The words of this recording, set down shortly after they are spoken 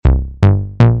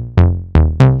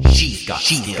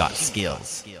She's got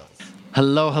skills.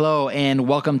 Hello, and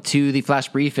welcome to the Flash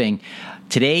Briefing.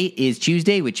 Today is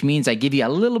Tuesday, which means I give you a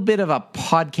little bit of a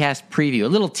podcast preview, a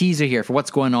little teaser here for what's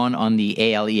going on the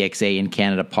ALEXA in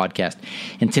Canada podcast.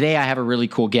 And today I have a really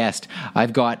cool guest.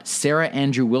 I've got Sarah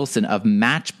Andrew Wilson of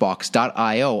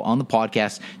Matchbox.io on the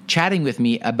podcast chatting with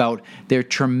me about their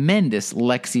tremendous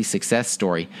Lexi success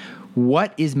story.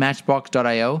 What is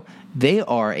Matchbox.io? They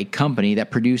are a company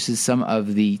that produces some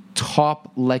of the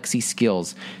top Lexi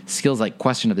skills like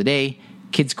question of the day,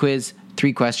 kids quiz,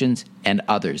 3 questions, and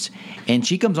others. And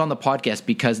she comes on the podcast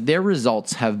because their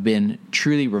results have been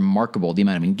truly remarkable. The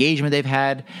amount of engagement they've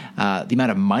had, the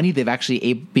amount of money they've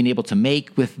actually been able to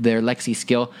make with their Lexi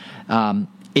skill.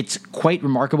 It's quite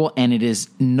remarkable, and it is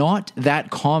not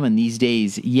that common these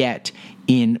days yet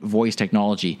in voice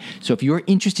technology. So if you're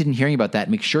interested in hearing about that,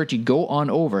 make sure to go on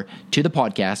over to the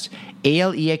podcast,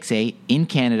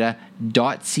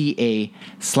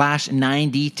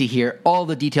 alexaincanada.ca/90 to hear all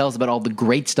the details about all the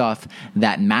great stuff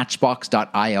that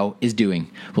Matchbox.io is doing.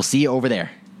 We'll see you over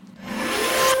there.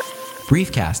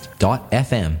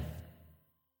 Briefcast.fm